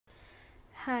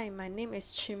Hi, my name is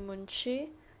Chi.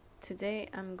 Today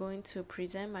I'm going to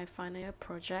present my final year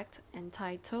project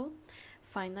entitled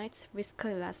Finite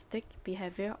Viscoelastic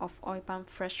Behavior of Oil Palm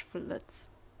Fresh Fruitlets.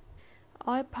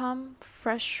 Oil palm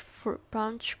fresh fruit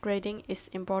bunch grading is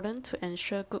important to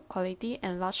ensure good quality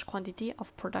and large quantity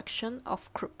of production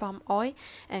of crude palm oil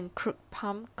and crude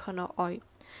palm kernel oil.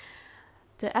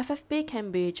 The FFB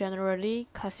can be generally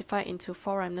classified into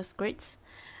four ripeness grades.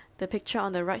 The picture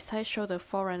on the right side shows the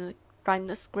four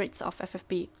ripeness grades of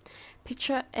FFB.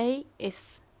 Picture A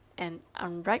is an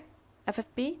unripe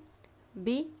FFB,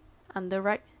 B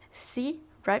underripe, C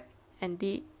ripe, and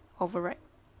D overripe.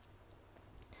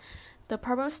 The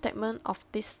problem statement of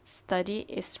this study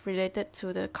is related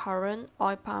to the current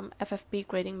oil palm FFB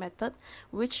grading method,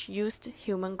 which used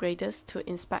human graders to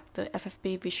inspect the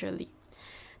FFB visually.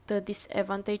 The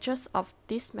disadvantages of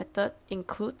this method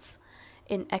includes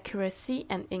inaccuracy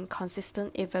and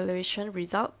inconsistent evaluation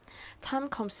result,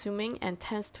 time-consuming and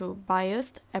tends to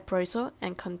biased appraisal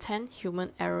and contain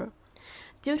human error.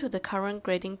 Due to the current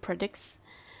grading predicts,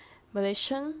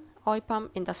 Malaysian oil palm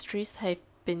industries have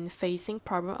been facing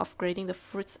problem of grading the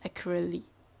fruits accurately.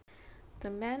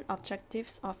 The main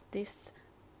objectives of this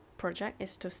project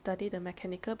is to study the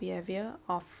mechanical behavior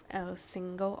of a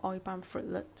single oil palm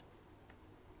fruitlet.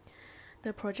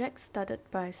 The project started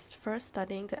by first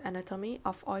studying the anatomy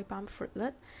of oil palm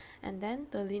fruitlet, and then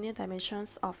the linear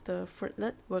dimensions of the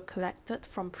fruitlet were collected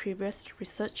from previous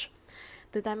research.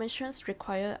 The dimensions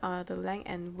required are the length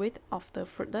and width of the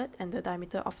fruitlet and the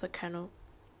diameter of the kernel.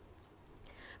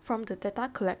 From the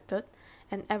data collected,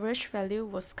 an average value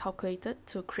was calculated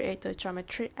to create the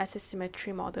geometric axis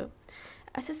symmetry model.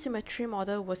 Axis symmetry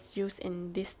model was used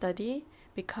in this study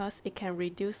because it can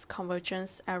reduce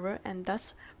convergence error and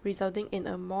thus resulting in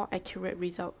a more accurate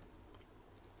result.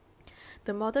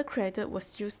 The model created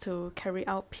was used to carry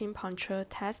out pin puncture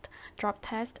test, drop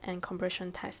test, and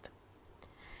compression test.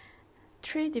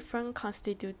 Three different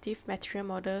constitutive material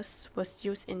models was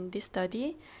used in this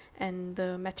study, and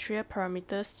the material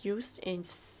parameters used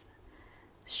is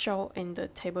shown in the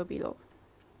table below.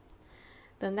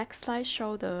 The next slide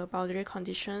shows the boundary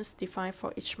conditions defined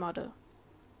for each model.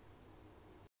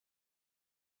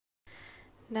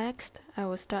 Next, I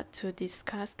will start to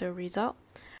discuss the result.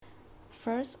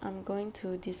 First, I'm going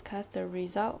to discuss the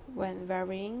result when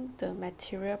varying the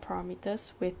material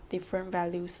parameters with different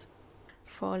values.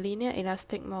 For linear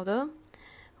elastic model,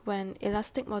 when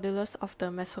elastic modulus of the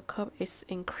mesocurve is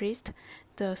increased,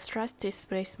 the stress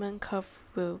displacement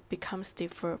curve will become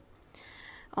stiffer.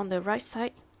 On the right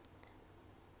side,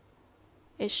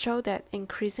 it shows that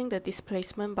increasing the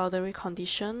displacement boundary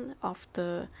condition of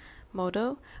the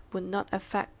model would not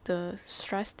affect the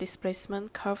stress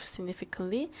displacement curve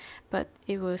significantly, but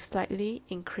it will slightly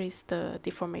increase the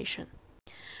deformation.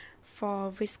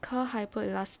 For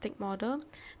viscohyperelastic model,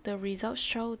 the results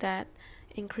show that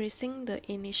increasing the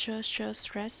initial shear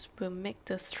stress will make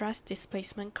the stress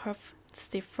displacement curve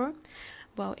stiffer,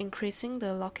 while increasing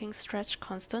the locking stretch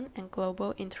constant and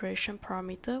global iteration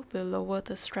parameter will lower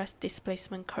the stress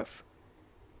displacement curve.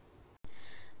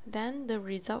 Then the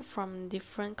result from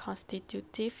different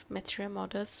constitutive material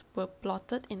models were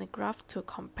plotted in a graph to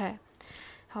compare.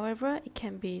 However, it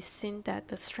can be seen that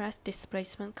the stress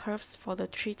displacement curves for the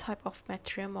three types of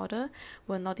material model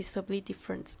were noticeably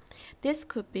different. This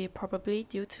could be probably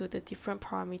due to the different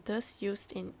parameters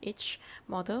used in each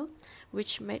model,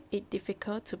 which made it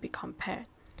difficult to be compared.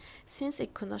 Since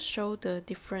it could not show the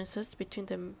differences between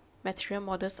the material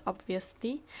models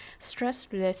obviously, stress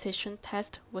relaxation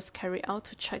test was carried out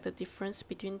to check the difference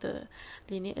between the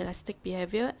linear elastic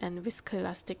behavior and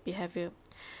viscoelastic behavior.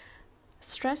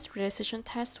 Stress relaxation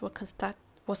test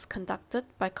was conducted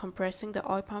by compressing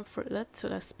the oil palm fruitlet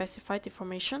to a specified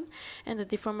deformation, and the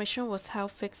deformation was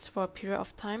held fixed for a period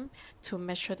of time to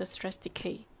measure the stress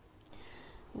decay.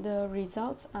 The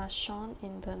results are shown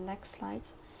in the next slide.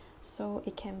 So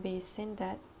it can be seen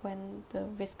that when the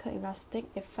viscoelastic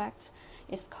effect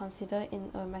is considered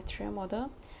in a material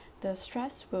model, the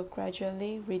stress will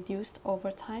gradually reduce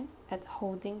over time at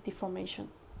holding deformation.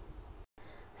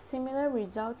 Similar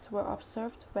results were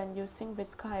observed when using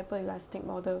viscohyperelastic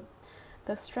model.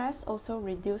 The stress also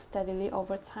reduced steadily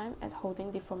over time at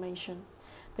holding deformation.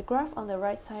 The graph on the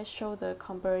right side shows the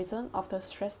comparison of the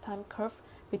stress time curve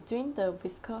between the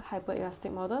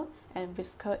viscohyperelastic model and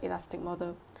viscoelastic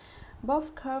model.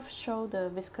 Both curves show the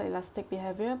viscoelastic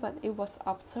behavior, but it was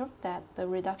observed that the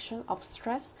reduction of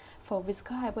stress for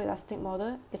viscohyperelastic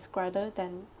model is greater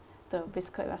than the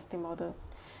viscoelastic model.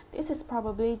 This is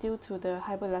probably due to the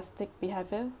hyperelastic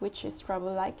behavior, which is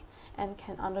rubber-like and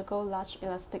can undergo large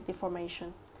elastic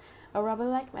deformation. A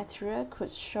rubber-like material could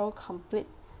show complete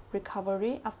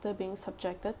recovery after being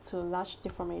subjected to large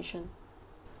deformation.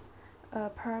 A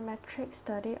parametric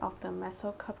study of the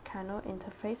meso-curve canal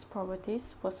interface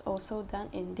properties was also done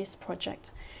in this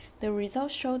project. The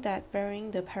results show that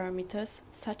varying the parameters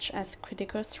such as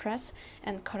critical stress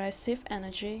and corrosive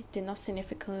energy did not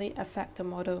significantly affect the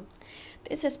model.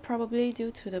 This is probably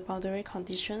due to the boundary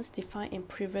conditions defined in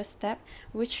previous step,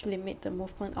 which limit the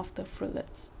movement of the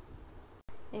fruitlets.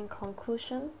 In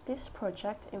conclusion, this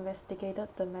project investigated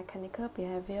the mechanical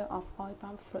behavior of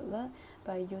oil-palm fruitlet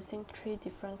by using 3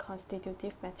 different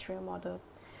constitutive material models.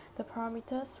 The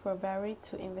parameters were varied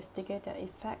to investigate their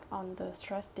effect on the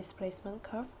stress displacement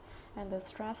curve, and the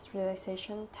stress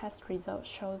realization test results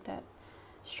show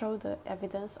the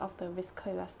evidence of the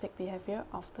viscoelastic behavior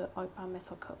of the oil-palm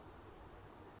mesocurve.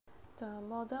 The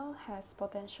model has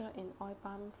potential in oil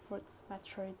palm fruits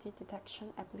maturity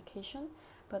detection application,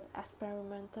 but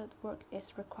experimental work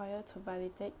is required to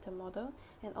validate the model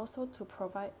and also to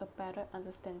provide a better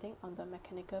understanding on the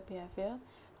mechanical behavior,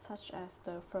 such as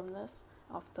the firmness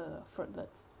of the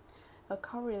fruitlets. A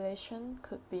correlation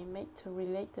could be made to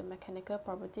relate the mechanical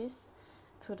properties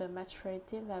to the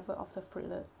maturity level of the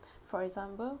fruitlet. For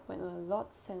example, when a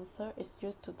load sensor is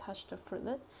used to touch the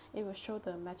fruitlet, it will show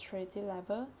the maturity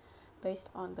level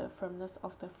based on the firmness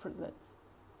of the fruitlets.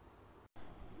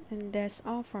 And that's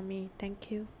all from me. Thank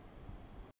you.